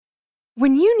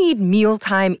When you need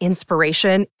mealtime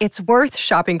inspiration, it's worth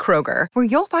shopping Kroger, where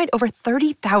you'll find over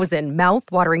 30,000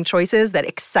 mouth-watering choices that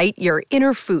excite your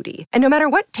inner foodie. And no matter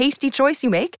what tasty choice you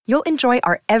make, you'll enjoy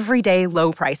our everyday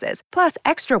low prices, plus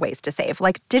extra ways to save,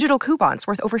 like digital coupons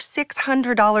worth over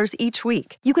 $600 each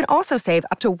week. You can also save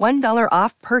up to $1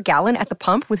 off per gallon at the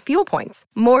pump with fuel points.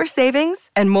 More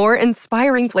savings and more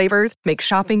inspiring flavors make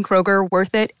shopping Kroger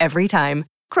worth it every time.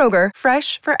 Kroger,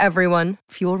 fresh for everyone.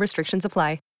 Fuel restrictions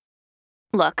apply.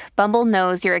 Look, Bumble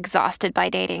knows you're exhausted by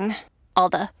dating. All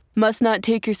the, must not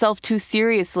take yourself too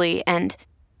seriously, and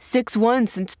 6'1"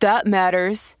 since that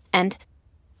matters, and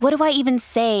what do I even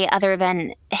say other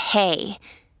than, hey?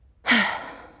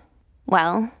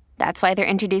 Well, that's why they're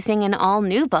introducing an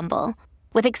all-new Bumble,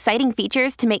 with exciting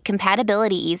features to make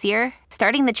compatibility easier,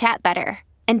 starting the chat better,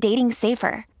 and dating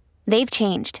safer. They've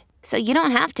changed, so you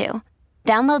don't have to.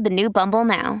 Download the new Bumble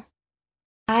now.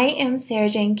 I am Sarah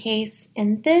Jane Case,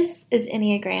 and this is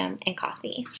Enneagram and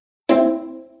Coffee.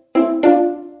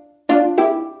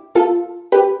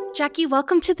 Jackie,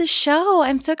 welcome to the show.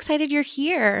 I'm so excited you're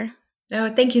here.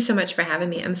 Oh, thank you so much for having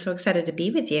me. I'm so excited to be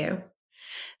with you.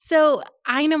 So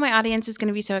I know my audience is going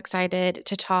to be so excited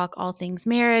to talk all things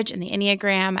marriage and the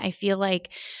Enneagram. I feel like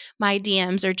my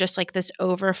DMs are just like this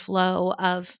overflow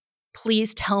of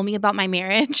please tell me about my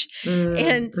marriage.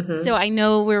 So I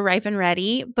know we're ripe and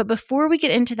ready. But before we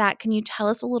get into that, can you tell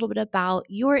us a little bit about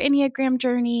your Enneagram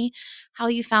journey, how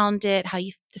you found it, how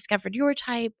you discovered your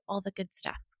type, all the good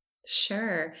stuff?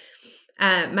 Sure.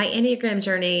 My Enneagram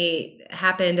journey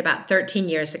happened about 13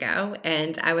 years ago,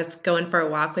 and I was going for a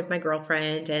walk with my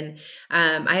girlfriend, and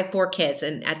I have 4 kids.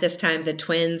 And at this time, the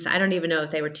twins, I don't even know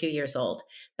if they were 2 years old,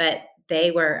 but they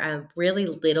were really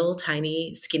little,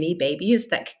 tiny, skinny babies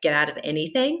that could get out of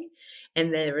anything.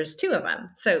 And there was 2 of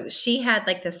them. So she had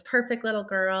like this perfect little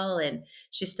girl, and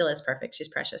she still is perfect. She's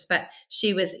precious, but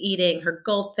she was eating her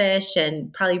goldfish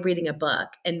and probably reading a book.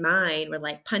 And mine were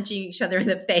like punching each other in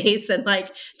the face and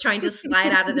like trying to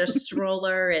slide out of their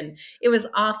stroller. And it was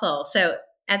awful. So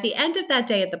at the end of that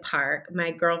day at the park,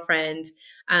 my girlfriend,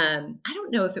 I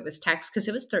don't know if it was text because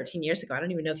it was 13 years ago. I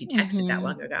don't even know if you texted that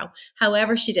long ago.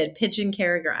 However, she did pigeon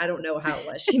carrier. I don't know how it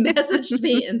was. She messaged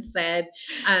me and said,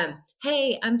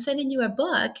 hey, I'm sending you a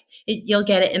book. You'll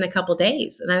get it in a couple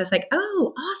days. And I was like,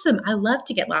 oh, awesome. I love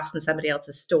to get lost in somebody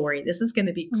else's story. This is going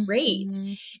to be great.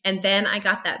 And then I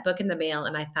got that book in the mail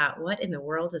and I thought, what in the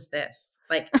world is this?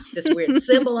 Like this weird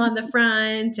symbol on the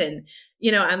front. And,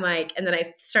 you know, I'm like, and then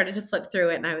I started to flip through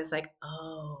it and I was like,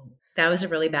 oh, that was a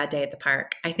really bad day at the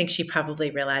park. I think she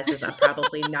probably realizes I'm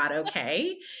probably not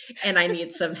okay and I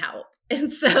need some help.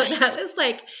 And so that was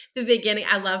like the beginning.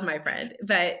 I love my friend,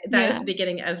 but that was the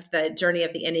beginning of the journey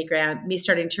of the Enneagram, me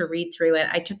starting to read through it.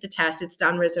 I took the test. It's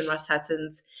Don Rosa and Russ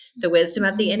Hudson's The Wisdom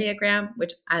of the Enneagram,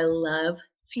 which I love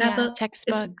that book.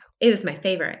 Textbook. It is my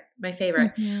favorite.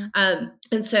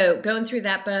 And so going through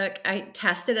that book, I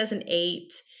tested as an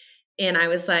 8 and I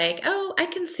was like, oh, I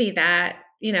can see that.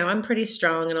 You know, I'm pretty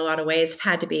strong in a lot of ways. I've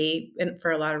had to be for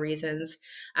a lot of reasons.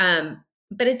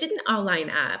 But it didn't all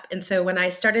line up. And so when I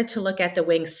started to look at the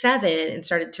wing 7 and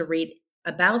started to read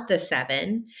about the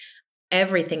 7,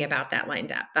 everything about that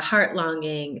lined up. The heart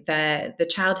longing, the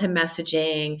childhood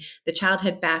messaging, the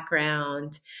childhood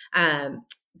background.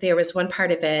 There was one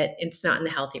part of it, it's not in the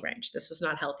healthy range. This was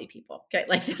not healthy, people. Okay,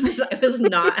 like it was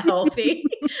not healthy.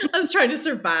 I was trying to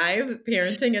survive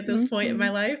parenting at this point in my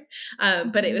life.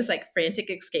 But it was like frantic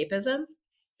escapism.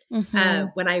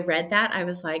 When I read that, I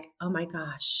was like, oh my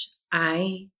gosh,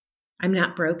 I'm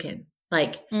not broken.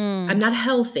 Like I'm not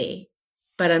healthy,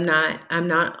 but I'm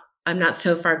not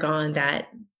so far gone that,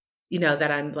 you know, that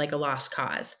I'm like a lost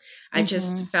cause. I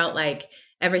just felt like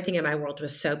everything in my world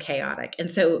was so chaotic.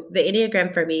 And so the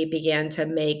Enneagram for me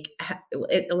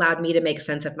it allowed me to make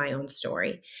sense of my own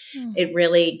story. It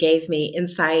really gave me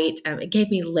insight. It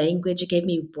gave me language. It gave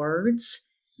me words.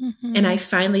 And I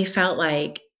finally felt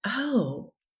like,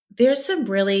 oh, there's some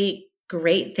really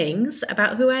great things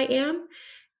about who I am.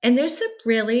 And there's some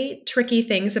really tricky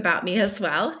things about me as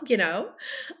well, you know,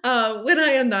 when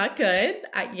I am not good.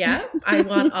 I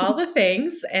want all the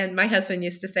things. And my husband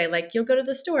used to say, like, you'll go to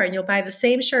the store and you'll buy the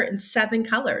same shirt in 7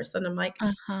 colors. And I'm like,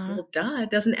 well, duh,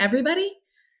 doesn't everybody?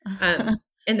 And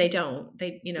they don't.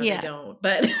 They don't.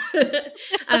 But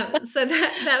so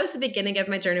that was the beginning of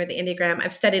my journey with the Enneagram.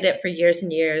 I've studied it for years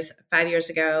and years. 5 years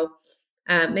ago,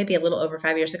 maybe a little over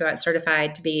 5 years ago, I got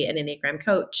certified to be an Enneagram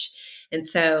coach. And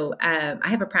so I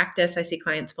have a practice. I see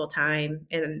clients full time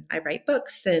and I write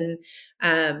books and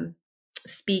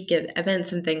speak at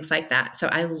events and things like that. So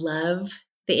I love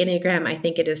the Enneagram. I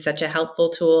think it is such a helpful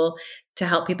tool to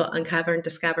help people uncover and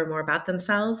discover more about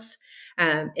themselves.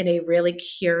 in a really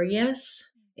curious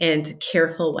and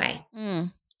careful way.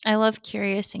 I love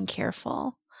curious and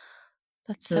careful.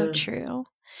 That's so true.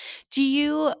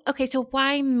 Okay, so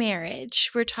why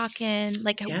marriage? We're talking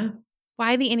like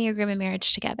why the Enneagram and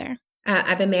marriage together?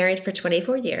 I've been married for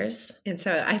 24 years, and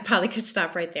so I probably could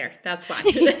stop right there. That's why,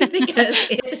 because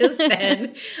it has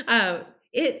been,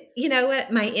 you know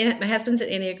what, my husband's an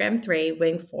Enneagram 3,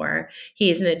 wing 4.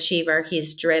 He's an achiever.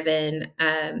 He's driven.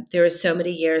 There were so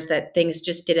many years that things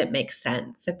just didn't make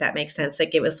sense, if that makes sense.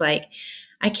 Like it was like,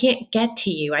 I can't get to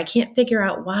you. I can't figure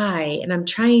out why. And I'm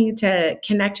trying to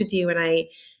connect with you. And I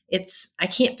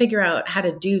can't figure out how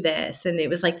to do this. And it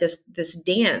was like this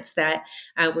dance that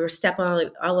we were stepping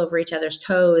all over each other's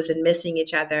toes and missing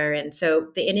each other. And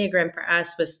so the Enneagram for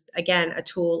us was, again, a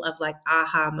tool of like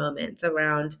aha moments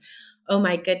around, oh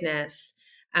my goodness.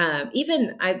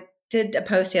 Even I did a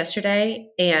post yesterday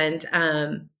and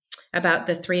about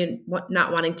the 3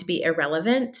 not wanting to be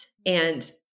irrelevant. And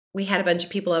we had a bunch of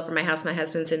people over my house. My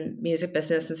husband's in music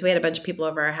business. And so we had a bunch of people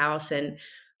over our house, and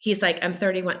he's like, I'm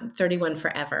 31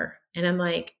 forever. And I'm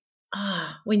like,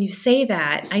 when you say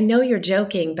that, I know you're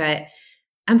joking, but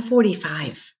I'm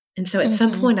 45. And so at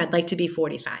some point I'd like to be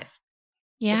 45.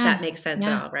 Yeah. If that makes sense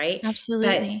at all, right?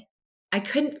 Absolutely. But I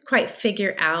couldn't quite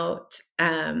figure out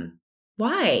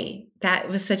why that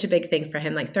was such a big thing for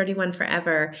him, like 31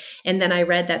 forever. And then I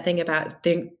read that thing about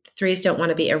threes don't want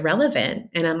to be irrelevant.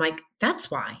 And I'm like, that's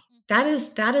why. That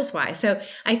is why. So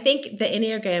I think the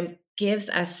Enneagram gives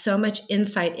us so much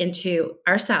insight into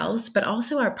ourselves, but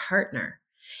also our partner.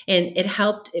 And it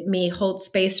helped me hold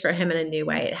space for him in a new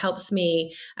way. It helps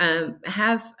me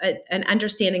have an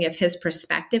understanding of his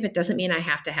perspective. It doesn't mean I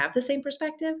have to have the same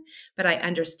perspective, but I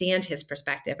understand his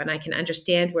perspective and I can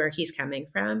understand where he's coming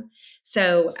from.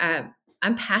 So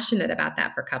I'm passionate about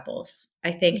that for couples.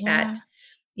 I think that,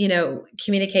 you know,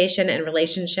 communication and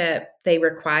relationship, they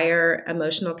require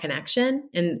emotional connection.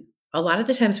 And a lot of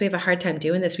the times we have a hard time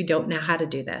doing this. We don't know how to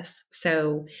do this.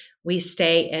 So we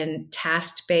stay in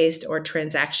task-based or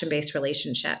transaction-based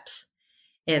relationships.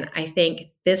 And I think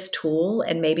this tool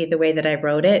and maybe the way that I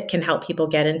wrote it can help people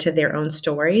get into their own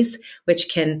stories,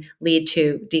 which can lead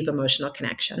to deep emotional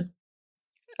connection.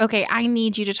 Okay, I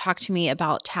need you to talk to me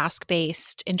about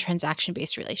task-based and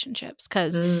transaction-based relationships,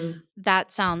 because that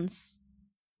sounds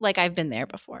like I've been there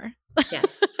before.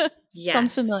 Yes.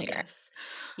 Sounds familiar.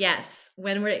 Yes.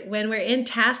 When we're in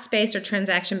task-based or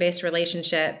transaction-based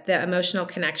relationship, the emotional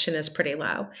connection is pretty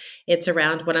low. It's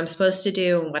around what I'm supposed to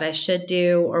do and what I should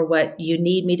do or what you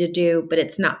need me to do, but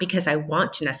it's not because I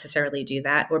want to necessarily do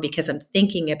that or because I'm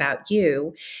thinking about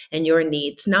you and your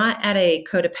needs, not at a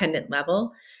codependent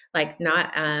level, like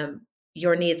not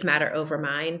your needs matter over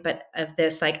mine, but of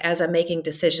this, like as I'm making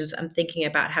decisions, I'm thinking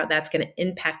about how that's going to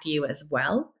impact you as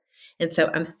well. And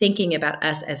so I'm thinking about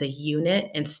us as a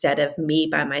unit instead of me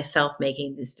by myself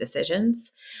making these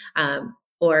decisions.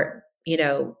 Or, you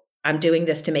know, I'm doing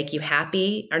this to make you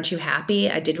happy. Aren't you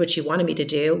happy? I did what you wanted me to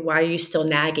do. Why are you still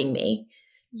nagging me?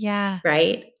 Yeah.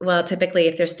 Right. Well, typically,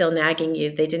 if they're still nagging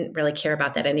you, they didn't really care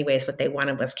about that anyways. What they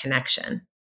wanted was connection.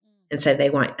 And so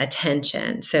they want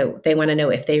attention. So they want to know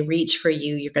if they reach for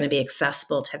you, you're going to be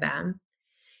accessible to them.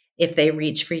 If they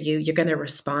reach for you, you're going to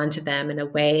respond to them in a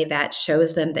way that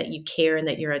shows them that you care and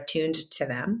that you're attuned to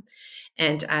them.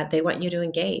 And they want you to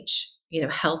engage, you know,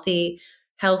 healthy,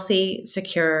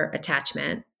 secure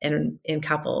attachment in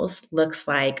couples looks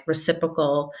like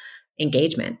reciprocal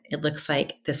engagement. It looks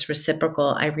like this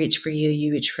reciprocal, I reach for you,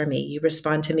 you reach for me. You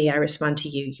respond to me, I respond to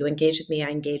you. You engage with me, I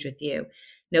engage with you.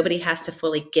 Nobody has to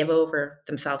fully give over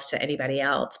themselves to anybody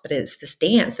else, but it's this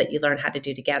dance that you learn how to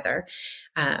do together.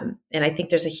 And I think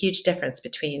there's a huge difference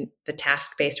between the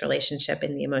task-based relationship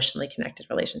and the emotionally connected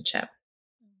relationship.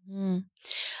 Can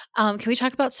we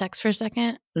talk about sex for a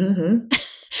second?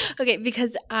 Okay,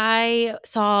 because I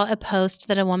saw a post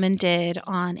that a woman did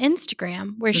on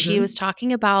Instagram where she was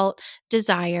talking about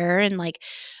desire and like,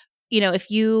 you know,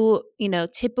 if you know,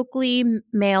 typically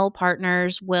male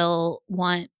partners will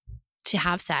want to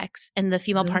have sex and the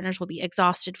female partners will be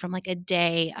exhausted from like a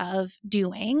day of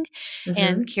doing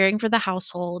and caring for the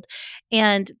household.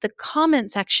 And the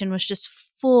comment section was just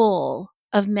full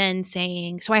of men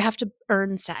saying, so I have to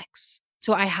earn sex.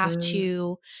 So I have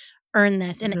to earn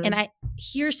this. And I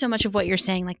hear so much of what you're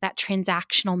saying, like that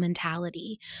transactional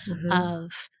mentality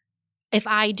of if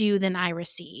I do, then I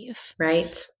receive.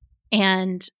 Right.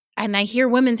 And I hear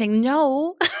women saying,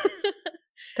 no,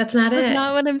 that's not it. That's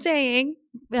not what I'm saying.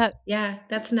 But yeah,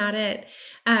 that's not it.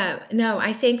 No,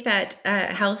 I think that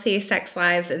healthy sex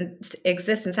lives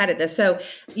exist inside of this. So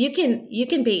you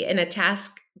can be in a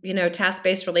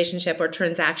task-based relationship or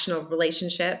transactional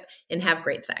relationship and have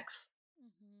great sex.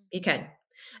 You can.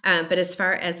 But as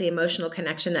far as the emotional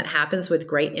connection that happens with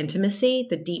great intimacy,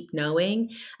 the deep knowing,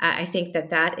 I think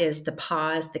that is the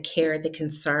pause, the care, the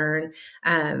concern.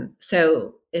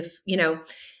 So if,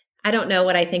 I don't know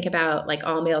what I think about like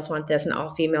all males want this and all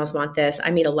females want this.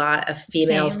 I meet a lot of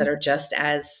females that Same. are just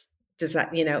as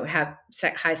have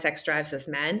high sex drives as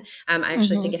men. I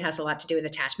actually Mm-hmm. think it has a lot to do with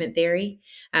attachment theory,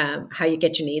 how you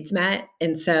get your needs met.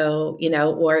 And so,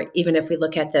 or even if we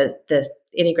look at the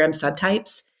Enneagram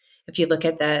subtypes, if you look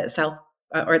at the self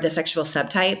or the sexual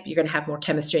subtype, you're going to have more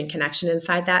chemistry and connection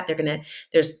inside that.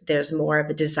 There's more of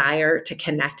a desire to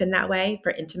connect in that way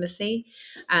for intimacy.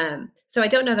 So I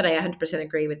don't know that I 100%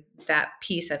 agree with that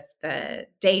piece of the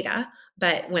data,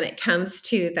 but when it comes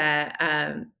to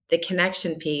the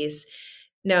connection piece,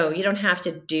 no, you don't have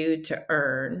to do to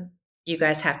earn. You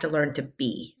guys have to learn to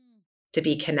be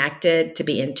connected, to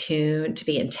be in tune, to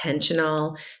be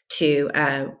intentional, to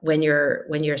when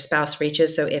your spouse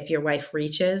reaches. So if your wife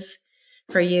reaches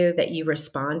for you, that you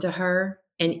respond to her,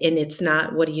 and it's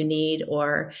not what do you need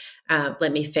or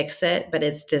let me fix it, but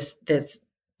it's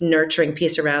this nurturing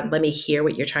piece around let me hear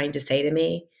what you're trying to say to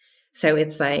me. So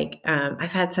it's like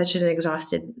I've had such an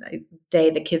exhausted day.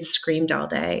 The kids screamed all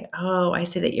day. Oh, I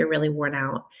see that you're really worn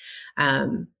out.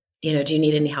 Do you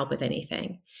need any help with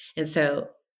anything? And so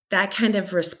that kind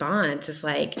of response is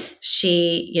like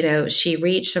she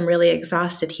reached, I'm really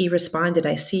exhausted. He responded,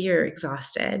 I see you're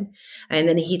exhausted. And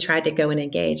then he tried to go and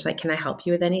engage, like, can I help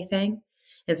you with anything?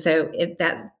 And so if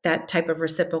that type of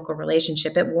reciprocal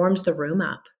relationship, it warms the room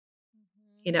up.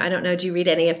 I don't know. Do you read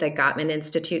any of the Gottman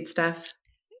Institute stuff?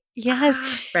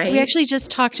 Yes. Right. We actually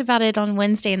just talked about it on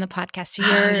Wednesday in the podcast. So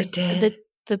you're you did?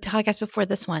 the podcast before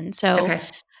this one. So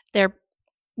Okay.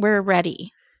 we're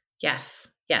ready. Yes.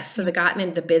 So the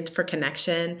Gottman, the bid for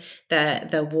connection,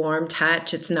 the warm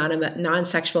touch, it's not a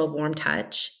non-sexual warm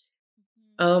touch.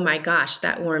 Oh my gosh,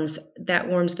 that warms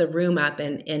the room up,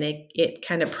 and it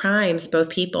kind of primes both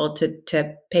people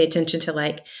to pay attention to,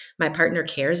 like, my partner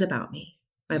cares about me.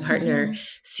 My partner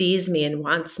sees me and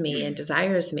wants me and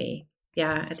desires me.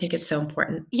 Yeah, I think it's so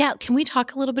important. Yeah. Can we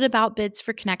talk a little bit about bids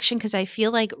for connection? Because I feel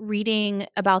like reading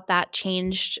about that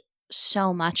changed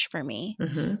so much for me.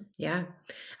 Mm-hmm. Yeah.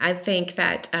 I think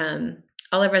that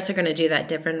all of us are going to do that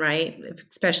different, right?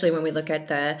 Especially when we look at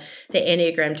the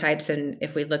Enneagram types, and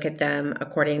if we look at them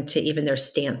according to even their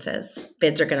stances,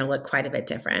 bids are going to look quite a bit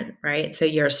different, right? So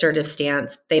your assertive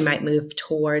stance, they might move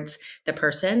towards the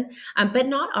person, but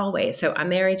not always. So I'm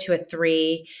married to a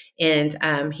 3,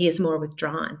 and he is more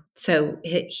withdrawn. So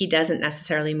he doesn't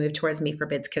necessarily move towards me for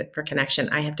bids for connection.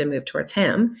 I have to move towards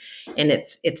him, and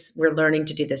we're learning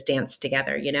to do this dance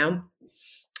together,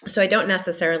 So I don't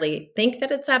necessarily think that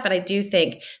it's that, but I do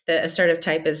think the assertive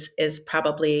type is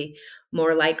probably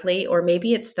more likely, or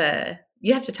maybe it's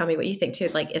you have to tell me what you think too.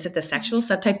 Like, is it the sexual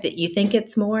subtype that you think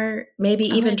it's more maybe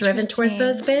even driven towards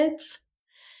those bids?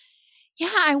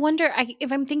 Yeah, I wonder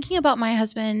if I'm thinking about my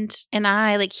husband and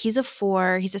I, like, he's a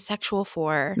 4, he's a sexual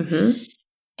 4,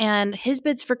 and his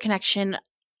bids for connection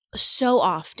so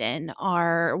often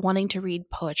are wanting to read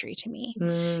poetry to me.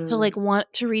 He'll like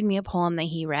want to read me a poem that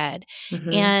he read.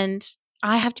 And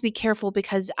I have to be careful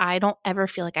because I don't ever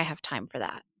feel like I have time for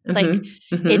that. Like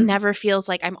it never feels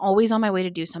like I'm always on my way to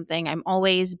do something. I'm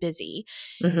always busy.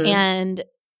 And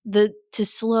to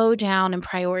slow down and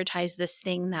prioritize this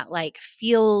thing that like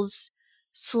feels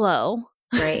slow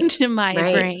to my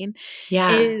brain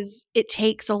is it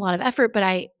takes a lot of effort,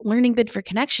 but learning bid for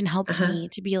connection helped me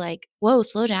to be like, whoa,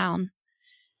 slow down.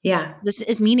 Yeah. This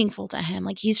is meaningful to him.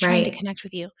 Like he's trying to connect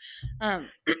with you.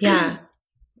 Yeah.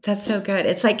 That's so good.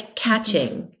 It's like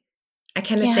catching. I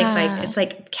kind of think like it's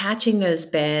like catching those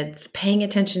bids, paying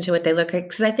attention to what they look like,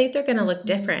 because I think they're going to look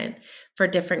different for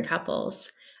different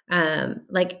couples.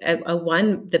 Like a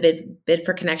 1, the bid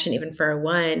for connection, even for a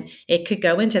 1, it could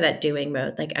go into that doing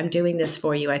mode. Like, I'm doing this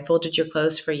for you. I folded your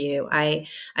clothes for you. I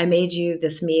made you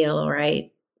this meal, or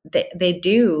they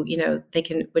do, they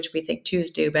can, which we think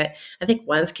 2s do, but I think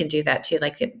 1s can do that too.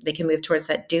 Like they can move towards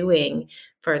that doing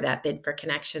for that bid for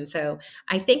connection. So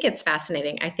I think it's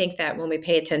fascinating. I think that when we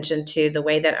pay attention to the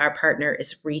way that our partner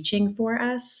is reaching for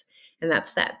us, and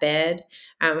that's that bid,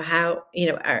 how,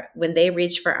 when they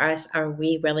reach for us, are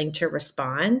we willing to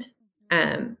respond?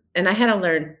 And I had to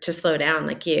learn to slow down,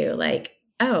 like you, like,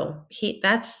 oh, he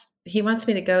wants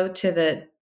me to go to the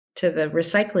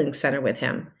recycling center with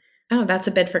him. Oh, that's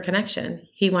a bid for connection.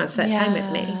 He wants that time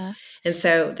with me. And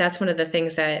so that's one of the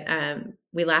things that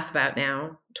we laugh about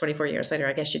now, 24 years later,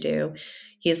 I guess you do.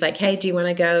 He's like, hey, do you want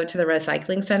to go to the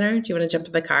recycling center? Do you want to jump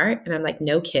in the cart? And I'm like,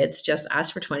 no, kids, just us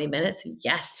for 20 minutes.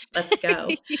 Yes, let's go.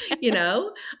 We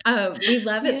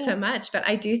love it so much. But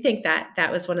I do think that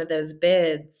that was one of those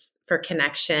bids for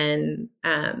connection,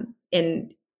 in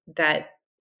that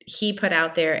he put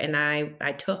out there, and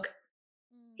I took,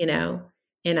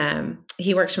 and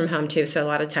he works from home too. So a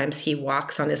lot of times he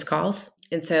walks on his calls.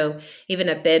 And so even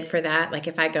a bid for that, like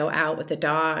if I go out with a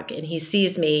dog and he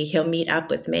sees me, he'll meet up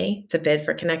with me. It's a bid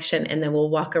for connection. And then we'll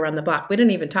walk around the block. We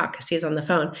don't even talk because he's on the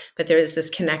phone, but there is this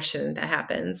connection that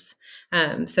happens.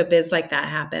 So bids like that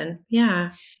happen.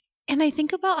 Yeah. And I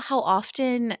think about how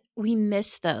often we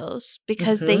miss those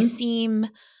because they seem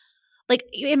like,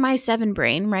 in my 7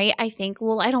 brain, right? I think,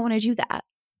 well, I don't want to do that.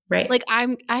 Right. Like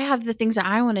I have the things that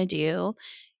I want to do.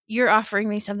 You're offering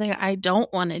me something I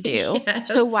don't want to do. Yes.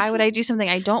 So why would I do something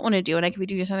I don't want to do when I could be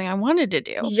doing something I wanted to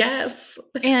do? Yes.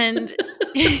 And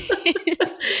it's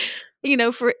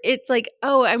like,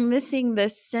 oh, I'm missing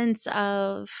this sense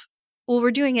of, well,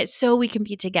 we're doing it so we can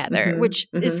be together, which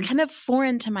is kind of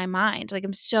foreign to my mind. Like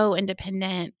I'm so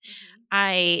independent.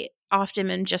 I often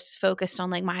am just focused on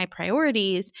like my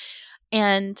priorities.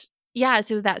 And yeah,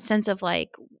 so that sense of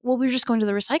like, well, we're just going to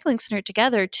the recycling center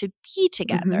together to be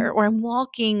together, or I'm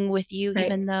walking with you,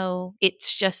 even though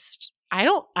it's just, I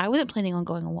wasn't planning on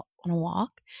going on a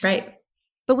walk. Right.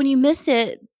 But when you miss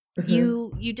it,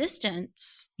 you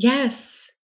distance. Yes.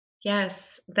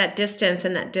 Yes. That distance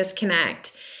and that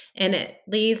disconnect. And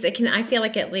I feel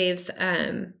like it leaves,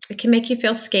 it can make you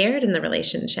feel scared in the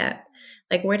relationship.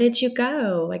 Like, where did you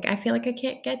go? Like, I feel like I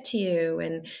can't get to you.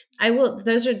 And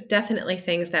those are definitely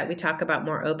things that we talk about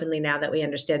more openly now that we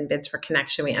understand bids for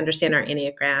connection. We understand our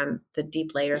Enneagram, the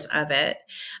deep layers of it,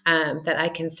 that I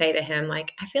can say to him,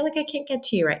 like, I feel like I can't get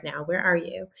to you right now. Where are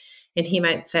you? And he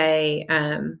might say,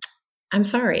 I'm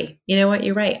sorry. You know what?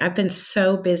 You're right. I've been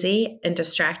so busy and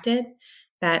distracted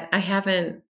that I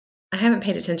haven't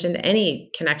paid attention to any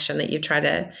connection that you try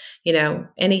to,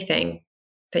 anything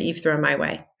that you've thrown my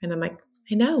way. And I'm like,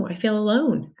 I know, I feel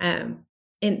alone. And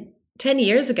 10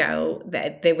 years ago,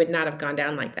 that they would not have gone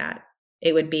down like that.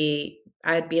 I'd be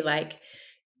like,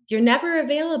 you're never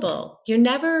available. You're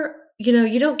never,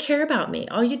 you don't care about me.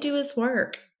 All you do is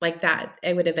work. Like that.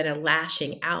 It would have been a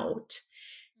lashing out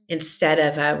instead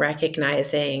of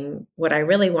recognizing what I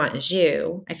really want is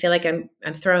you. I feel like I'm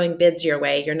throwing bids your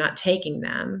way. You're not taking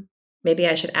them. Maybe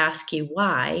I should ask you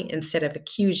why instead of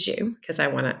accuse you, because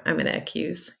I'm going to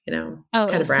accuse, kind of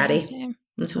bratty. Same.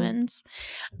 Twins.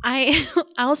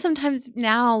 I'll sometimes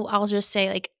now I'll just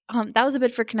say like, that was a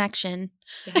bid for connection.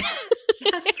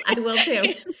 Yes, I will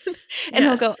too. And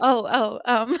he'll go,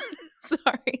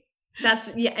 sorry. That's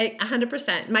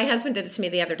 100%. My husband did it to me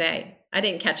the other day. I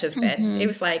didn't catch his bid. It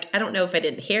was like, I don't know if I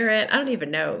didn't hear it. I don't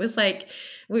even know. It was like,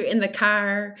 we were in the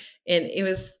car and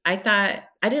I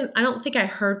don't think I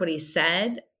heard what he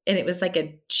said. And it was like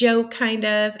a joke kind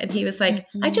of, and he was like,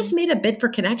 I just made a bid for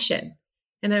connection.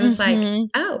 And I was like,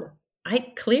 oh,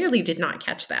 I clearly did not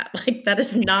catch that. Like that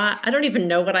is not, I don't even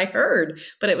know what I heard,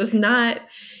 but it was not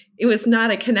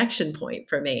a connection point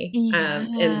for me. Yeah.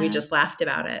 And we just laughed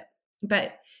about it.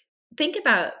 But think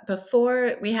about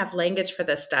before we have language for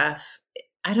this stuff,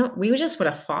 we just would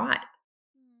have fought.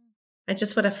 I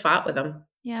just would have fought with them.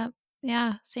 Yeah.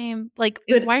 Yeah. Same. Like,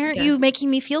 why aren't you making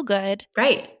me feel good?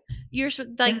 Right. You're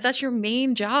like, that's your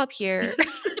main job here.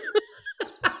 Yes.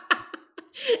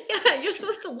 Yeah. You're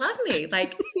supposed to love me.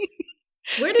 Like,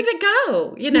 where did it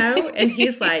go? And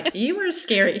he's like, you were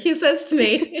scary. He says to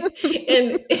me,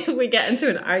 and we get into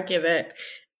an argument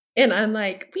and I'm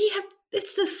like,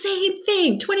 it's the same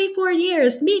thing. 24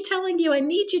 years, me telling you, I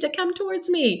need you to come towards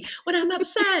me when I'm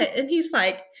upset. And he's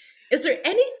like, is there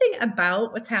anything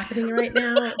about what's happening right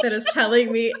now that is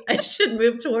telling me I should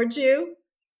move towards you?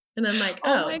 And I'm like,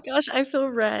 oh my gosh, I feel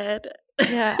red.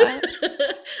 Yeah.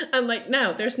 I'm like,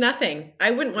 no, there's nothing.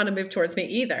 I wouldn't want to move towards me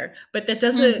either. But that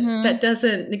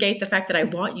doesn't negate the fact that I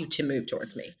want you to move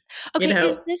towards me. Okay,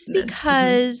 is this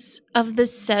because of the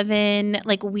 7,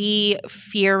 like we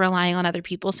fear relying on other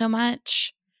people so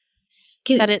much?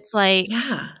 That it's like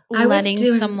letting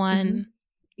someone.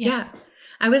 Yeah.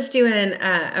 I was teaching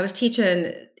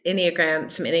some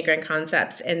Enneagram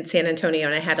concepts in San Antonio,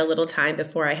 and I had a little time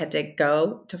before I had to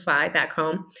go to fly back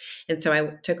home. And so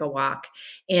I took a walk,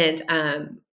 and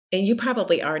you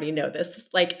probably already know this,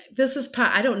 like this is,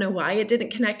 I don't know why it didn't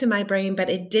connect in my brain, but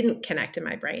it didn't connect in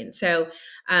my brain. So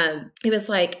it was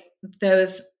like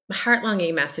those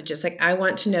heart-longing messages. Like, I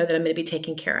want to know that I'm going to be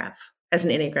taken care of as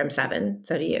an Enneagram 7.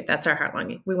 So do you. That's our heart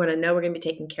longing. We want to know we're going to be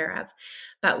taken care of,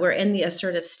 but we're in the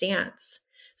assertive stance.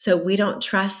 So we don't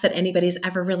trust that anybody's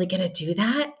ever really going to do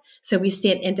that. So we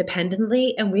stand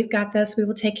independently and we've got this. We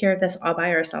will take care of this all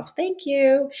by ourselves. Thank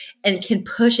you. And can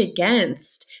push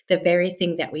against the very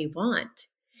thing that we want.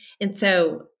 And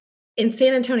so in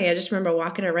San Antonio, I just remember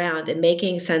walking around and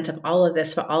making sense of all of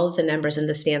this for all of the numbers and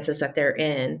the stances that they're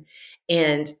in.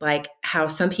 And like how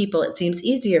some people, it seems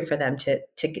easier for them to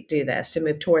do this, to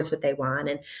move towards what they want.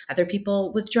 And other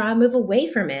people withdraw and move away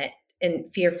from it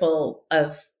and fearful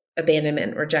of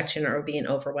abandonment, rejection, or being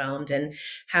overwhelmed. And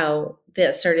how the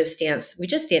assertive stance, we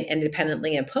just stand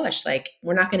independently and push, like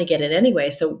we're not going to get it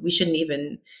anyway. So we shouldn't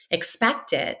even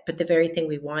expect it. But the very thing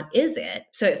we want is it.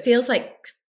 So it feels like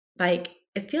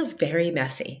it feels very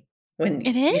messy when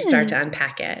you start to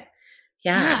unpack it.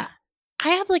 Yeah. I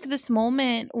have like this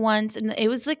moment once, and it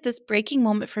was like this breaking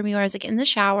moment for me where I was like in the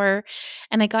shower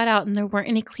and I got out and there weren't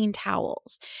any clean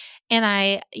towels. And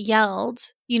I yelled,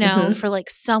 for like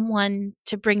someone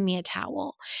to bring me a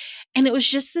towel. And it was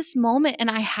just this moment.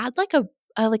 And I had like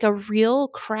a real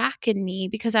crack in me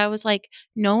because I was like,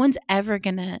 no one's ever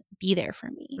going to be there for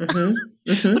me. But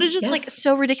it's just like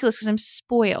so ridiculous because I'm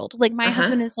spoiled. Like my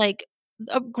husband is like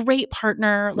a great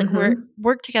partner. Like we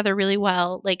work together really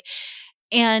well. Like,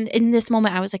 and in this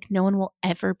moment, I was like, no one will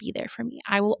ever be there for me.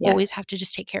 I will always have to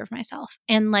just take care of myself.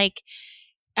 And like,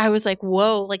 I was like,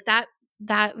 whoa, like that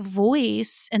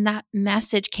voice and that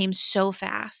message came so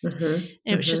fast. And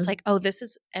it was just like, oh, this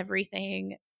is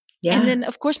everything. Yeah. And then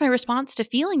of course my response to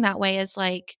feeling that way is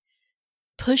like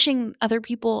pushing other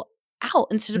people out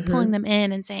instead of pulling them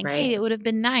in and saying, hey, it would have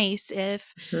been nice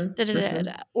if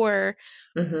or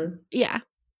yeah.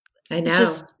 I know. It's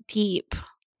just deep.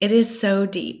 It is so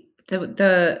deep.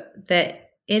 The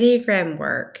Enneagram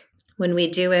work, when we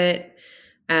do it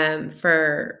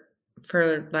for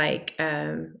like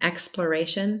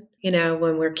exploration,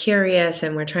 when we're curious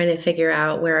and we're trying to figure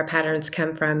out where our patterns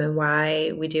come from and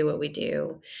why we do what we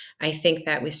do, I think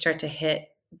that we start to hit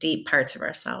deep parts of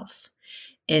ourselves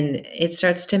and it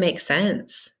starts to make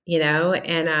sense,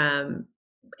 and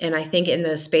I think in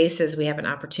those spaces we have an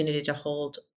opportunity to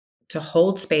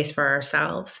hold space for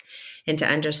ourselves and to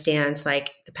understand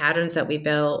like the patterns that we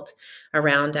built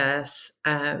around us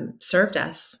served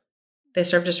us. They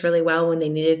served us really well when they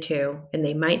needed to, and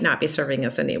they might not be serving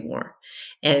us anymore.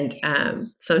 And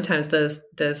sometimes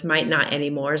those might not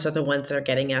anymores are the ones that are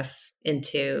getting us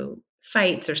into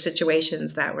fights or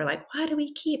situations that we're like, why do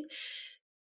we keep,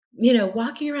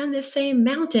 walking around this same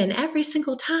mountain every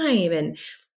single time? And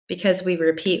because we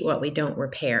repeat what we don't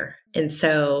repair. And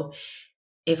so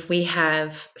if we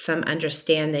have some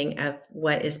understanding of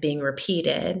what is being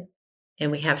repeated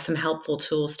and we have some helpful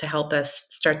tools to help us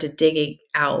start to dig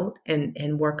out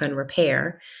and work on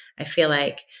repair, I feel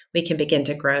like we can begin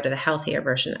to grow to the healthier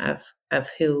version of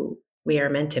who we are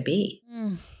meant to be.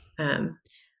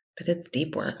 But it's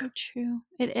deep work. So true.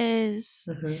 It is.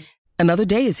 Another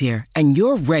day is here and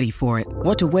you're ready for it.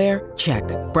 What to wear? Check.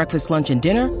 Breakfast, lunch, and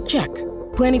dinner? Check.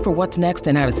 Planning for what's next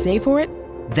and how to save for it?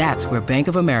 That's where Bank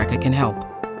of America can help.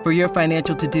 For your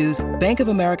financial to-dos, Bank of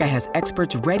America has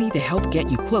experts ready to help get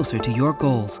you closer to your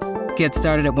goals. Get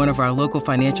started at one of our local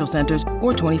financial centers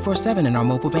or 24/7 in our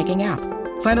mobile banking app.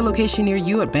 Find a location near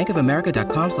you at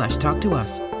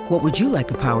bankofamerica.com/talktous. What would you like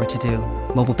the power to do?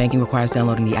 Mobile banking requires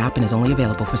downloading the app and is only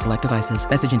available for select devices.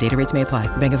 Message and data rates may apply.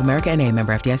 Bank of America N.A.,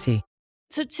 member FDIC.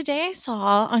 So today I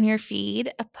saw on your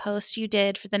feed a post you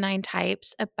did for the 9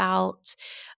 types about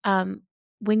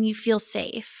when you feel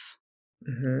safe,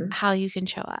 how you can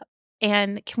show up.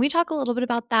 And can we talk a little bit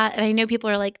about that? And I know people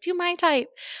are like, do my type.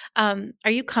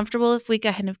 Are you comfortable if we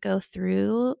kind of go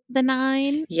through the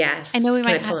 9? Yes. I know we Can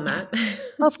might I pull them up?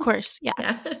 Oh, of course. Yeah.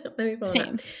 Yeah. Let me pull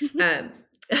Same. them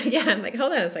up. Yeah. I'm like,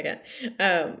 hold on a second.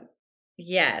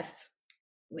 Yes.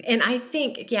 And I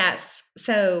think, yes.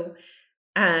 So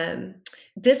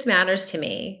this matters to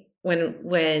me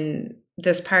when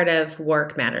this part of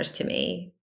work matters to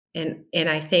me. And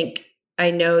I think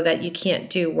I know that you can't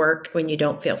do work when you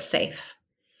don't feel safe.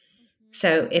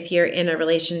 So if you're in a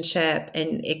relationship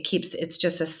and it's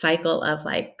just a cycle of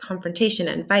like confrontation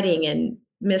and fighting and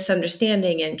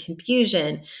misunderstanding and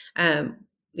confusion,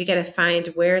 you got to find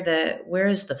where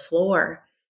is the floor?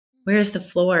 Where's the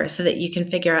floor so that you can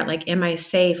figure out like, am I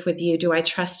safe with you? Do I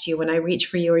trust you? When I reach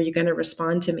for you, are you going to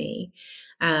respond to me?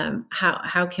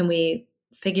 How can we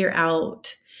figure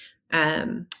out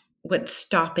what's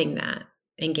stopping that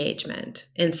engagement?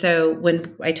 And so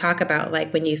when I talk about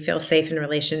like when you feel safe in a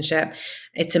relationship,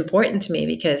 it's important to me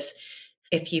because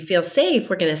if you feel safe,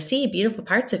 we're going to see beautiful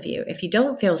parts of you. If you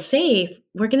don't feel safe,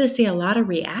 we're going to see a lot of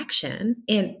reaction.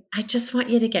 And I just want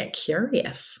you to get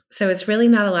curious. So it's really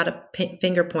not a lot of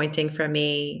finger pointing from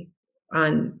me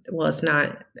well, it's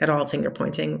not at all finger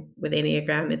pointing with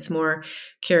Enneagram. It's more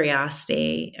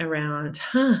curiosity around,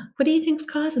 what do you think's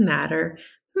causing that? Or,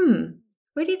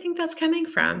 where do you think that's coming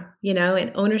from?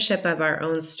 And ownership of our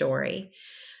own story.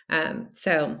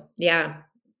 So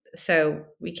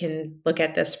we can look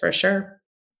at this for sure.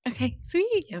 Okay,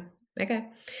 sweet. Yeah. Okay.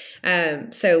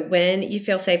 So when you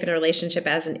feel safe in a relationship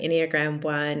as an Enneagram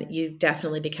 1, you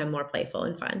definitely become more playful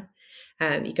and fun.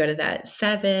 You go to that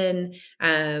 7,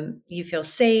 you feel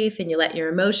safe and you let your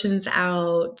emotions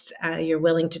out. You're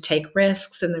willing to take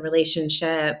risks in the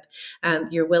relationship.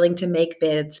 You're willing to make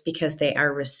bids because they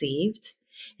are received.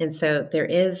 And so there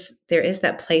is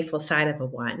that playful side of a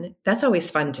 1. That's always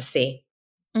fun to see.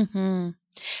 Mm-hmm.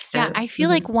 Yeah, I feel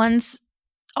like ones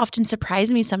often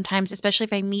surprise me sometimes, especially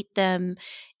if I meet them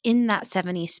in that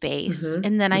 70 space.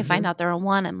 And then I find out they're a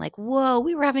 1. I'm like, whoa,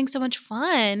 we were having so much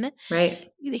fun.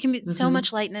 Right. They can be so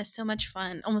much lightness, so much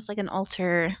fun, almost like an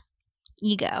alter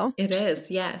ego. It is.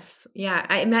 Yes. Yeah.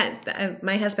 I met,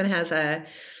 my husband has a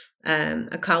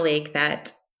colleague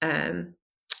that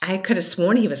I could have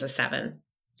sworn he was a 7.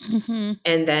 Mm-hmm.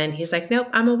 And then he's like, nope,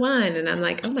 I'm a 1. And I'm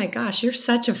like, oh my gosh, you're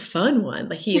such a fun 1.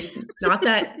 Like, he's not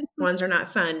that 1s are not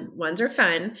fun. 1s are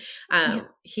fun.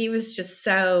 He was just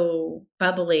so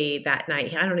bubbly that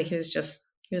night. I don't know. He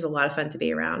was a lot of fun to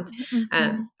be around.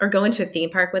 Or going to a theme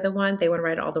park with a 1, they want to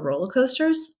ride all the roller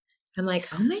coasters. I'm like,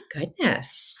 oh my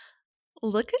goodness.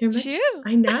 Look at you.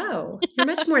 I know. You're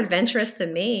much more adventurous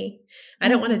than me. I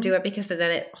don't want to do it because then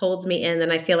it holds me in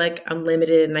and I feel like I'm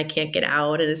limited and I can't get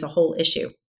out and it's a whole issue.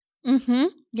 Mm-hmm.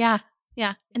 Yeah.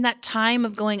 Yeah. And that time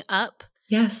of going up.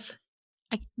 Yes.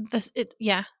 It's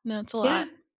a lot.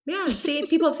 Yeah. See,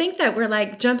 people think that we're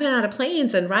like jumping out of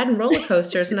planes and riding roller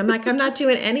coasters. And I'm like, I'm not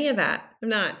doing any of that. I'm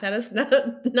not. That is not,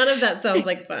 none of that sounds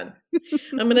like fun.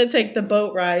 I'm going to take the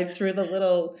boat ride through the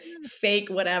little fake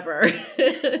whatever.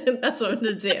 That's what I'm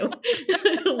going to do.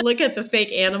 Look at the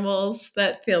fake animals.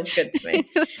 That feels good to me.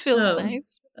 It feels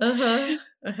nice.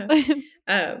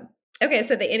 Okay,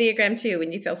 so the Enneagram 2,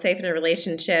 when you feel safe in a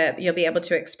relationship, you'll be able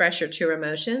to express your true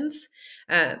emotions,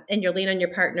 and you'll lean on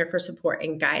your partner for support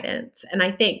and guidance. And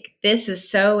I think this is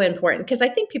so important because I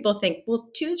think people think, well,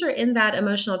 2s are in that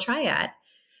emotional triad.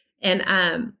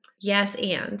 And yes,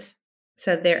 and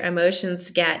so their emotions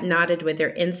get knotted with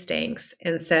their instincts.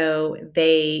 And so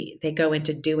they go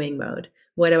into doing mode.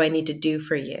 What do I need to do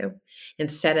for you?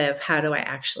 Instead of how do I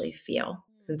actually feel?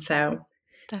 And so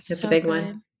that's a so big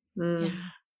good. one. Yeah.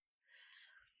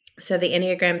 So the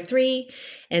Enneagram 3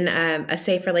 in a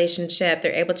safe relationship,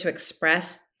 they're able to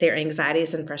express their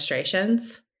anxieties and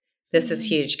frustrations. This is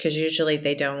huge because usually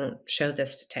they don't show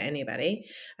this to anybody.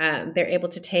 They're able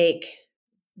to take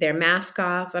their mask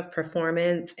off of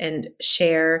performance and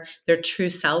share their true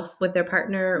self with their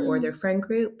partner or their friend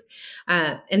group.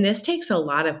 And this takes a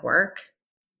lot of work.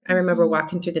 I remember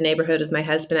walking through the neighborhood with my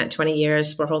husband at 20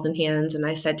 years. We're holding hands. And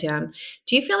I said to him,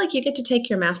 do you feel like you get to take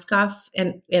your mask off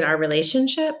in our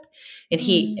relationship? And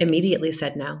he immediately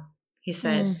said no. He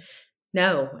said,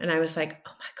 no. And I was like,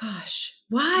 oh my gosh,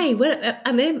 why? What?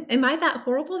 Am I that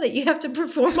horrible that you have to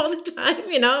perform all the time?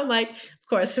 I'm like, of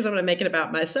course, because I'm going to make it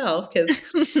about myself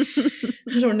because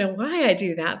I don't know why I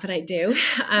do that, but I do.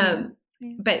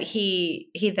 But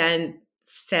he then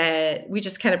said, we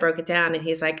just kind of broke it down and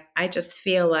he's like, I just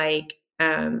feel like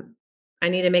I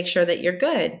need to make sure that you're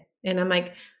good. And I'm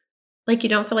like you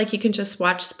don't feel like you can just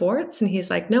watch sports? And he's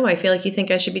like, no, I feel like you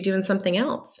think I should be doing something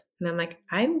else. And I'm like,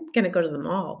 I'm going to go to the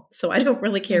mall. So I don't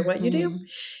really care what you do.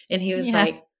 And he was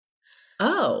like,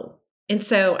 oh. And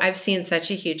so I've seen such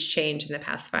a huge change in the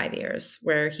past 5 years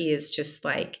where he is just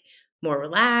like more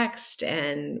relaxed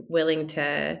and willing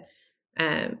to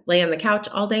lay on the couch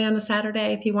all day on a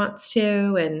Saturday if he wants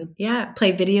to. And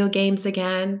play video games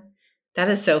again. That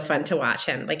is so fun to watch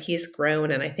him. Like he's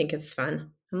grown and I think it's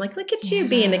fun. I'm like, look at you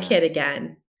being a kid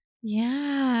again.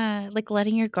 Yeah. Like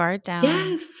letting your guard down.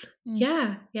 Yes.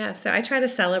 Yeah. Yeah. So I try to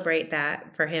celebrate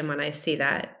that for him when I see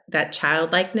that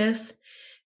childlikeness.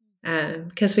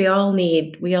 Because we all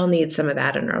need some of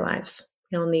that in our lives.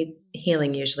 We all need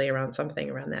healing usually around something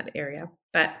around that area.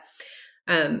 But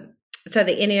so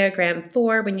the Enneagram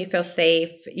 4, when you feel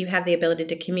safe, you have the ability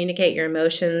to communicate your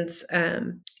emotions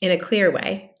in a clear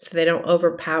way. So they don't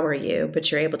overpower you,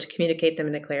 but you're able to communicate them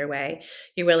in a clear way.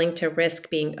 You're willing to risk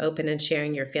being open and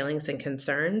sharing your feelings and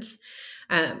concerns.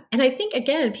 And I think,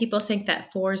 again, people think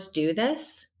that 4s do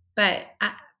this, but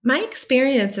my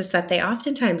experience is that they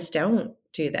oftentimes don't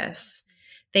do this.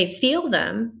 They feel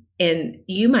them. And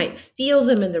you might feel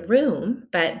them in the room,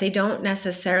 but they don't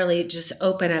necessarily just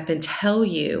open up and tell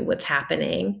you what's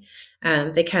happening.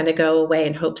 They kind of go away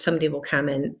and hope somebody will come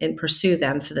and pursue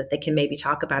them so that they can maybe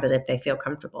talk about it if they feel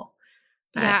comfortable.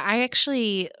 Yeah, I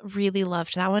actually really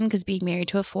loved that one because being married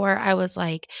to a 4, I was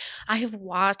like, I have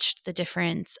watched the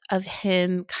difference of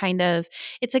him kind of,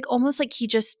 it's like almost like he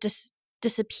just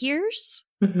disappears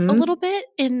a little bit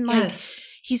and like Yes.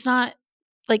 he's not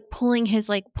like pulling his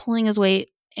weight,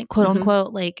 quote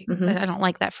unquote, like I don't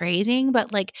like that phrasing,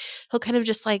 but like he'll kind of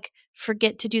just like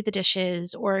forget to do the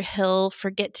dishes or he'll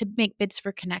forget to make bids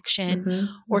for connection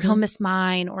or he'll miss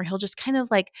mine or he'll just kind of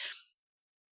like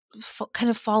kind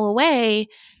of fall away.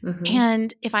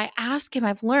 And if I ask him,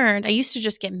 I've learned, I used to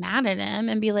just get mad at him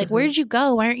and be like, where did you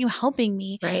go? Why aren't you helping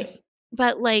me? Right.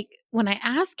 But like when I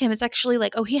ask him, it's actually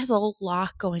like, oh, he has a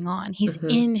lot going on. He's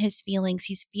in his feelings.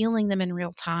 He's feeling them in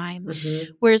real time.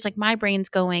 Whereas like my brain's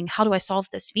going, how do I solve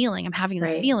this feeling? I'm having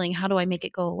this feeling. How do I make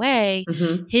it go away?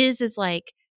 His is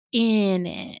like in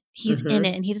it. He's in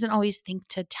it and he doesn't always think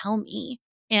to tell me.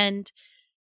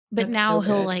 But That's now so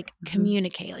he'll good. like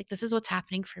communicate, like, this is what's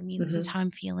happening for me. This is how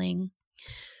I'm feeling.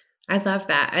 I love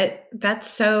that.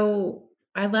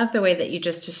 I love the way that you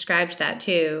just described that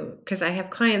too, because I have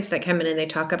clients that come in and they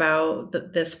talk about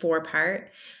this 4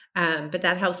 part, but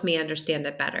that helps me understand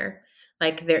it better.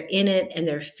 Like they're in it and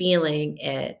they're feeling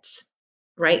it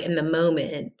right in the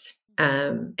moment.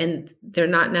 And they're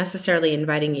not necessarily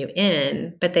inviting you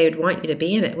in, but they would want you to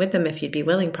be in it with them if you'd be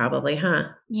willing, probably, huh?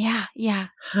 Yeah. Yeah.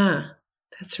 Huh.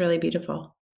 That's really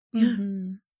beautiful. Yeah.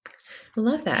 I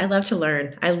love that. I love to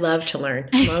learn.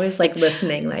 I'm always like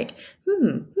listening, like,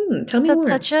 tell me That's more.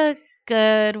 such a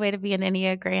good way to be an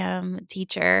Enneagram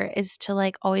teacher is to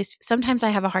like always, sometimes I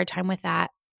have a hard time with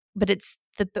that, but it's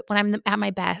when I'm at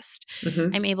my best,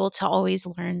 I'm able to always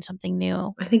learn something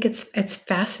new. I think it's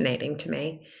fascinating to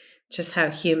me just how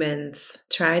humans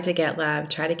try to get love,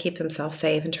 try to keep themselves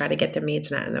safe, and try to get their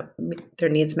needs met in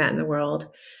the world.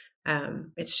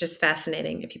 It's just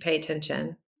fascinating if you pay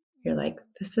attention. You're like,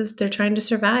 they're trying to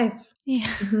survive.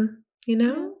 Yeah. You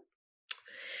know?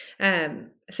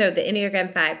 So the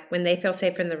Enneagram 5, when they feel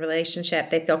safe in the relationship,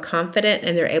 they feel confident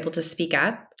and they're able to speak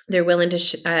up. They're willing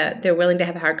to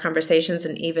have hard conversations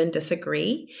and even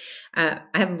disagree.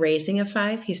 I'm raising a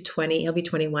 5. He's 20. He'll be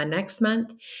 21 next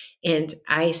month. And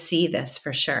I see this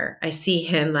for sure. I see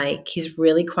him like he's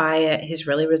really quiet. He's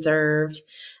really reserved.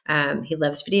 He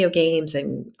loves video games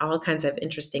and all kinds of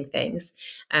interesting things.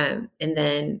 And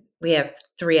then we have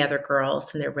 3 other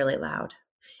girls and they're really loud.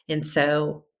 And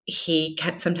so he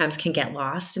sometimes can get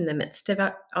lost in the midst of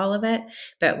all of it.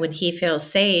 But when he feels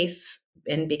safe,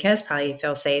 and because probably he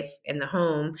feels safe in the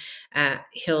home,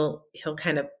 he'll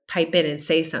kind of pipe in and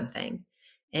say something.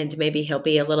 And maybe he'll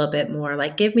be a little bit more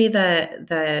like, give me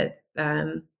the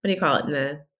what do you call it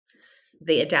in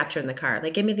the adapter in the car.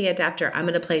 Like, give me the adapter. I'm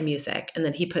going to play music. And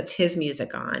then he puts his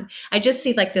music on. I just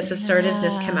see like this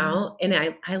assertiveness come out. And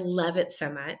I love it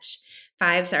so much.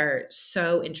 5s are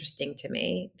so interesting to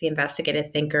me, the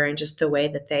investigative thinker and just the way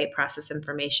that they process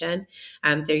information.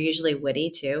 They're usually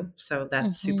witty too. So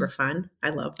that's super fun.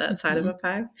 I love that side of a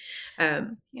 5.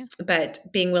 But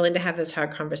being willing to have those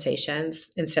hard conversations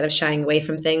instead of shying away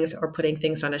from things or putting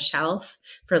things on a shelf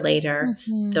for later,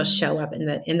 they'll show up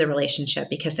in the relationship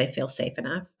because they feel safe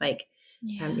enough. Like,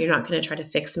 you're not going to try to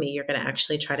fix me. You're going to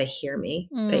actually try to hear me.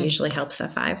 That usually helps a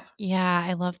 5. Yeah,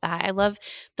 I love that. I love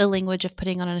the language of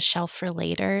putting on a shelf for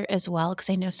later as well,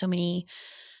 because I know so many,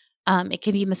 it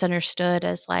can be misunderstood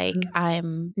as like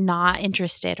I'm not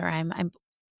interested or I'm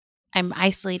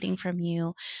isolating from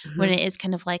you, when it is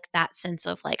kind of like that sense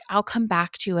of like, I'll come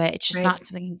back to it. It's just not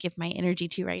something I can give my energy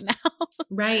to right now.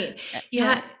 Right.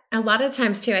 Yeah. A lot of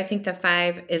times too, I think the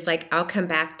 5 is like, I'll come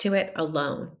back to it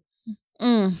alone.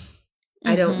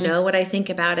 I don't know what I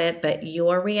think about it, but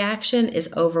your reaction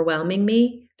is overwhelming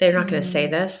me. They're not going to say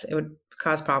this. It would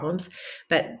cause problems,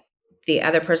 but the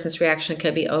other person's reaction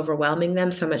could be overwhelming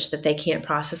them so much that they can't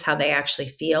process how they actually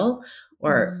feel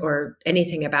or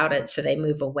anything about it. So they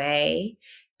move away,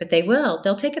 but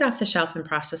they'll take it off the shelf and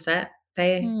process it.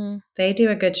 They do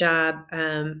a good job.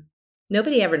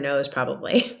 Nobody ever knows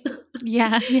probably.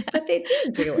 Yeah. But they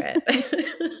do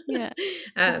it. Yeah.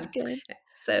 That's good.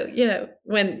 So,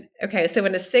 when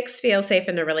a 6 feels safe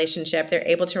in a relationship, they're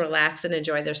able to relax and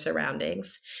enjoy their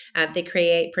surroundings. They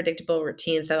create predictable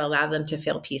routines that allow them to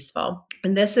feel peaceful.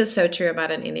 And this is so true about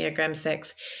an Enneagram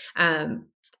 6.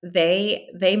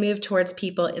 They move towards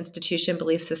people, institution,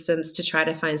 belief systems to try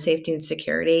to find safety and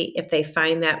security. If they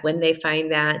find that, when they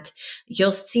find that,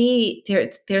 you'll see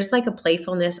there's like a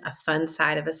playfulness, a fun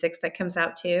side of a 6 that comes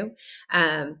out too.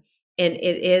 And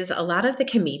it is a lot of the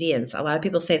comedians. A lot of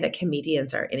people say that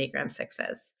comedians are Enneagram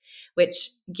 6s, which,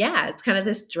 it's kind of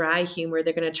this dry humor.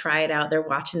 They're going to try it out. They're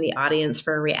watching the audience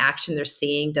for a reaction they're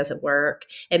seeing. Does it work?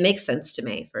 It makes sense to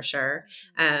me for sure.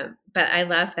 But I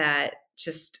love that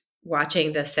just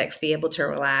watching the six be able to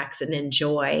relax and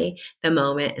enjoy the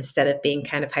moment instead of being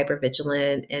kind of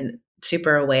hypervigilant and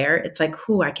super aware. It's like,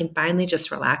 I can finally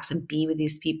just relax and be with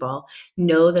these people,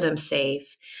 know that I'm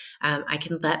safe. I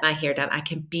can let my hair down. I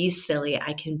can be silly.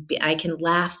 I can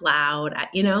laugh loud. I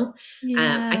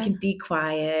Yeah. can be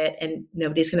quiet and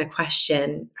nobody's going to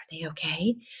question, are they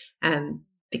okay?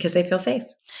 Because they feel safe.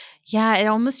 Yeah, I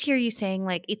almost hear you saying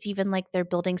like it's even like they're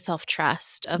building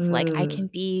self-trust of like I can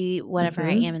be whatever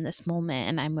I am in this moment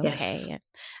and I'm Yes. okay.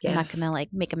 I'm not Yes. gonna like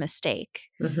make a mistake.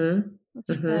 Mm-hmm.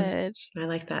 That's Mm-hmm. good. I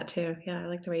like that too. Yeah, I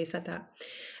like the way you said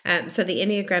that. So the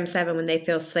Enneagram 7, when they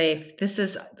feel safe, this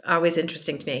is always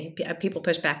interesting to me. People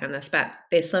push back on this, but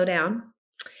they slow down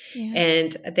Yeah.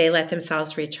 and they let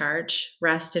themselves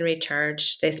rest and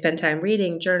recharge. They spend time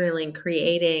reading, journaling,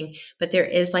 creating, but there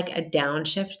is like a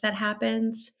downshift that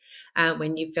happens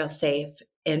when you feel safe.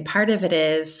 And part of it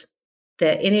is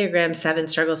the Enneagram 7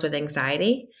 struggles with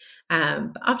anxiety.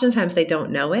 But oftentimes they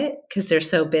don't know it because they're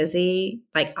so busy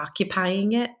like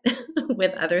occupying it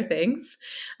with other things.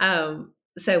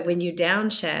 So when you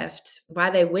downshift, why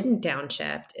they wouldn't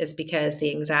downshift is because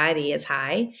the anxiety is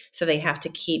high. So they have to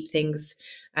keep things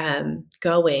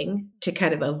going to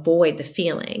kind of avoid the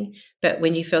feeling. But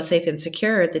when you feel safe and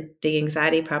secure, the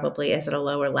anxiety probably is at a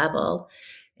lower level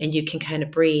and you can kind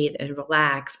of breathe and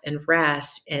relax and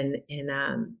rest and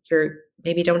you're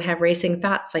maybe don't have racing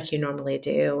thoughts like you normally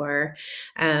do, or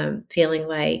feeling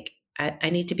like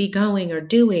I need to be going or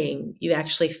doing. You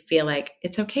actually feel like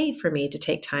it's okay for me to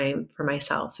take time for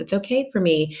myself. It's okay for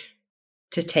me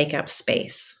to take up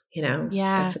space. Yeah.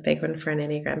 That's a big one for an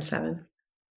Enneagram 7.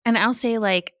 And I'll say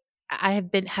like I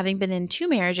have been having been in 2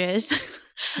 marriages.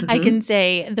 I can Mm-hmm.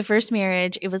 say the first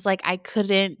marriage, it was like I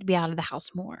couldn't be out of the house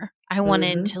more. I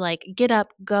wanted Mm-hmm. to like get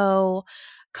up, go,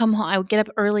 come home. I would get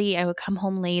up early. I would come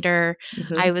home later. I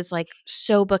Mm-hmm. was like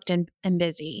so booked and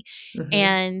busy. Mm-hmm.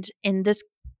 And in this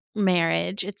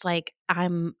marriage, it's like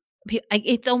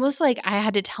it's almost like I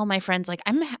had to tell my friends like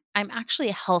I'm actually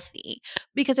healthy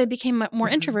because I became more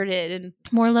Mm-hmm. introverted and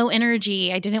more low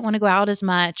energy. I didn't want to go out as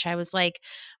much. I was like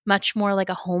much more like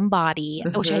a homebody,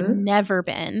 which I'd Mm-hmm. never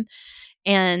been.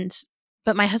 And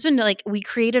but my husband, like, we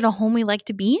created a home we like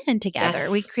to be in together.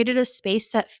 We Yes. created a space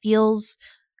that feels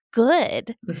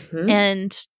good. Mm-hmm.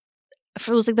 And it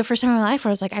was like the first time in my life where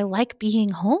I was like, I like being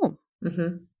home. Mm-hmm.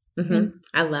 And Mm-hmm.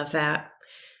 I love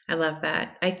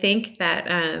that. I think that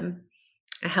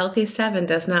a healthy 7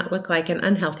 does not look like an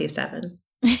unhealthy 7.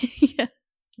 yeah.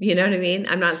 You know what I mean?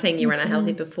 I'm not saying you were not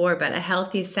healthy Mhm. before, but a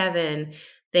healthy 7,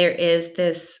 there is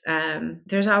this,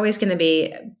 there's always going to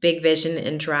be big vision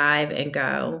and drive and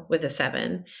go with a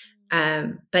 7.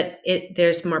 But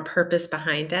there's more purpose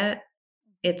behind it.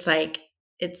 It's like,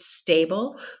 it's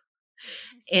stable.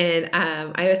 And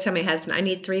I always tell my husband, I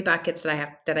need 3 buckets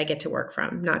that I get to work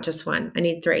from, not just one. I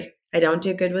need 3. I don't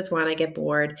do good with one. I get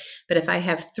bored. But if I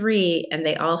have 3 and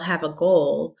they all have a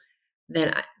goal,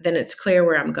 then it's clear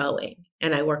where I'm going,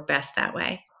 and I work best that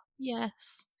way.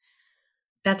 Yes.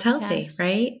 That's healthy, Yes.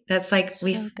 right? That's like So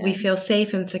we good. feel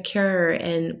safe and secure,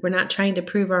 and we're not trying to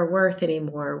prove our worth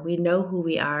anymore. We know who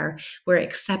we are. We're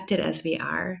accepted as we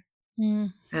are.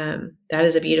 Mm. That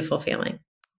is a beautiful feeling.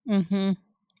 Mhm.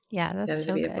 Yeah, That that's is a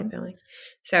so beautiful good. feeling.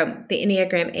 So the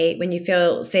Enneagram 8, when you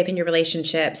feel safe in your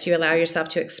relationships, you allow yourself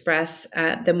to express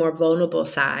the more vulnerable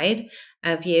side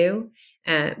of you.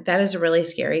 That is really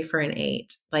scary for an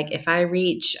 8. Like, if I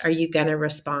reach, are you going to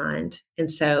respond? And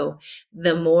so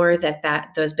the more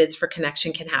that those bids for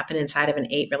connection can happen inside of an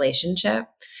 8 relationship,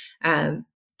 um,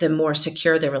 the more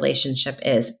secure the relationship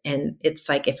is. And it's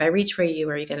like, if I reach for you,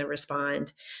 are you going to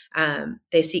respond?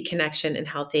 They seek connection and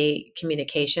healthy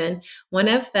communication. One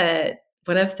of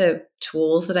the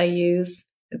tools that I use,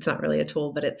 it's not really a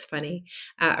tool, but it's funny,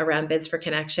 around bids for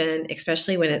connection,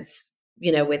 especially when it's,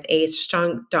 with a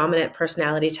strong dominant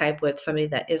personality type with somebody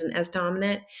that isn't as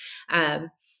dominant,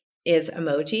 is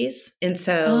emojis. And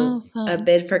so Oh, a fun.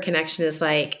 bid for connection is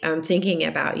like, I'm thinking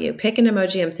about you. Pick an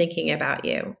emoji, I'm thinking about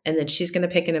you. And then she's going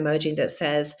to pick an emoji that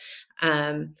says,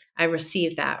 I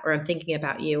received that, or I'm thinking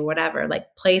about you, whatever,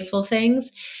 like playful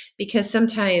things. Because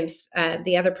sometimes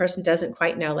the other person doesn't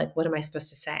quite know, like, what am I supposed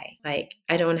to say? Like,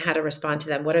 I don't know how to respond to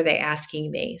them. What are they asking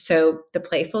me? So the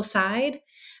playful side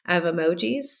of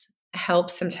emojis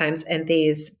helps sometimes in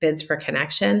these bids for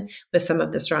connection with some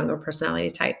of the stronger personality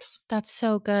types. That's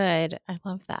so good. I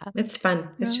love that. It's fun.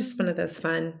 It's just one Um, of those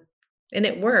fun, and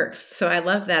it works. So I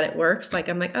love that it works. Like,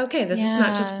 I'm like, okay, this is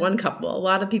not just Yeah. one couple. A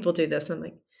lot of people do this. I'm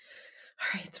like, all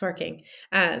right, it's working.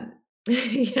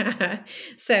 Yeah.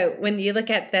 So when you look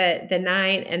at the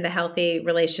 9 and the healthy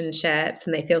relationships,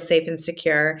 and they feel safe and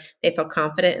secure, they feel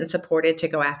confident and supported to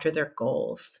go after their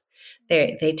goals.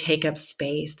 They take up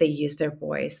space. They use their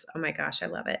voice. Oh my gosh, I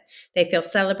love it. They feel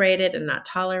celebrated and not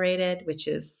tolerated, which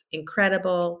is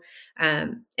incredible.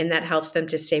 And that helps them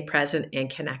to stay present and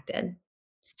connected.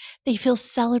 They feel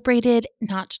celebrated,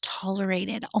 not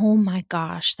tolerated. Oh my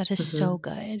gosh, that is so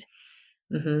good.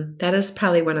 That is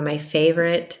probably one of my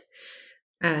favorite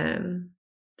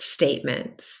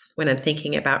statements when I'm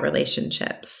thinking about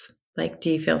relationships. Like, do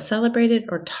you feel celebrated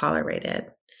or tolerated?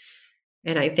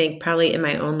 And I think probably in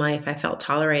my own life, I felt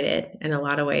tolerated in a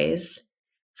lot of ways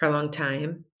for a long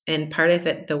time. And part of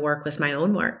it, the work was my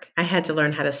own work. I had to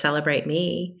learn how to celebrate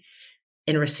me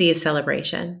and receive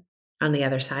celebration on the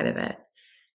other side of it.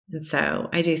 And so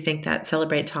I do think that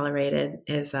celebrate tolerated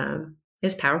is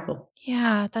powerful.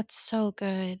 Yeah, that's so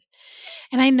good.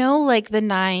 And I know like the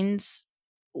nines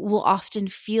will often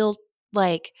feel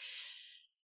like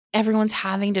everyone's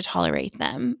having to tolerate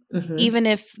them, even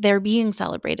if they're being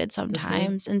celebrated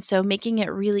sometimes. And so making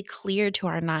it really clear to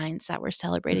our nines that we're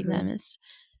celebrating them is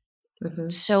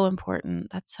so important.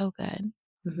 That's so good.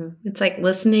 It's like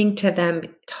listening to them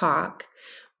talk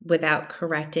without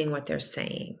correcting what they're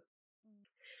saying.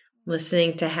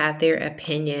 Listening to have their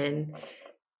opinion,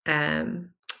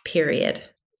 period.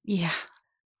 Yeah.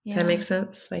 Does that make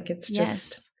sense? Like, it's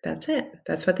just, that's it.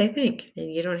 That's what they think.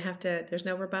 And you don't have to, there's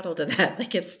no rebuttal to that.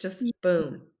 Like, it's just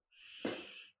boom.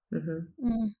 I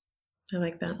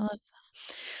like that. I love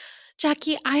that.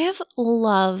 Jackie, I have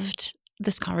loved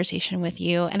this conversation with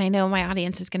you. And I know my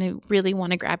audience is going to really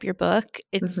want to grab your book.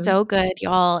 It's so good,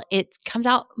 y'all. It comes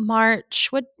out March.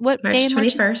 What day in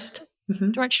March? 21st.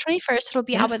 March 21st. It'll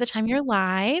be out by the time you're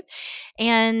live.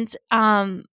 And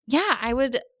I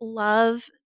would love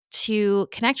to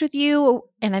connect with you.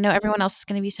 And I know everyone else is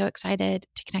going to be so excited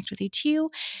to connect with you too.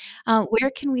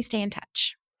 Where can we stay in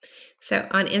touch? So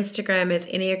on Instagram, it's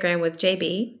Enneagram with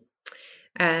JB.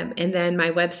 And then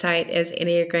my website is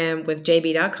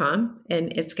enneagramwithjb.com,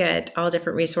 and it's got all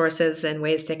different resources and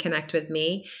ways to connect with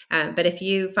me. But if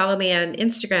you follow me on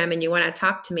Instagram and you want to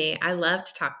talk to me, I love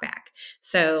to talk back.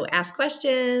 So ask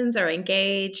questions or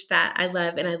engage. That I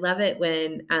love. And I love it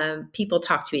when people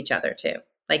talk to each other too.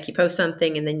 Like you post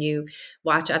something and then you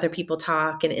watch other people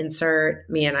talk and insert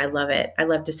me, and I love it. I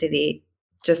love to see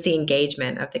the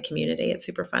engagement of the community. It's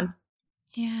super fun.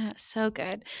 Yeah, so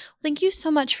good. Thank you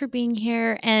so much for being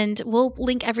here. And we'll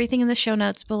link everything in the show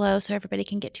notes below so everybody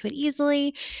can get to it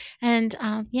easily. And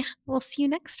we'll see you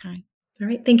next time. All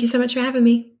right. Thank you so much for having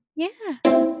me. Yeah.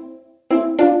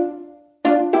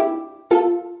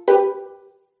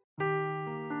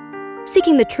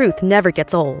 Seeking the truth never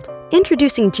gets old.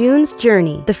 Introducing June's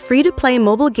Journey, the free-to-play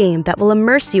mobile game that will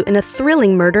immerse you in a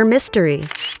thrilling murder mystery.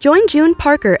 Join June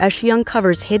Parker as she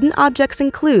uncovers hidden objects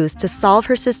and clues to solve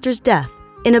her sister's death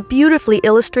in a beautifully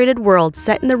illustrated world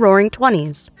set in the Roaring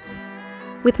 '20s.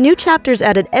 With new chapters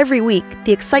added every week,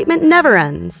 the excitement never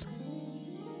ends.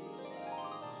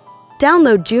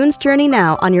 Download June's Journey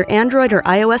now on your Android or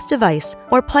iOS device,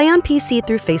 or play on PC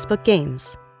through Facebook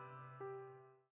Games.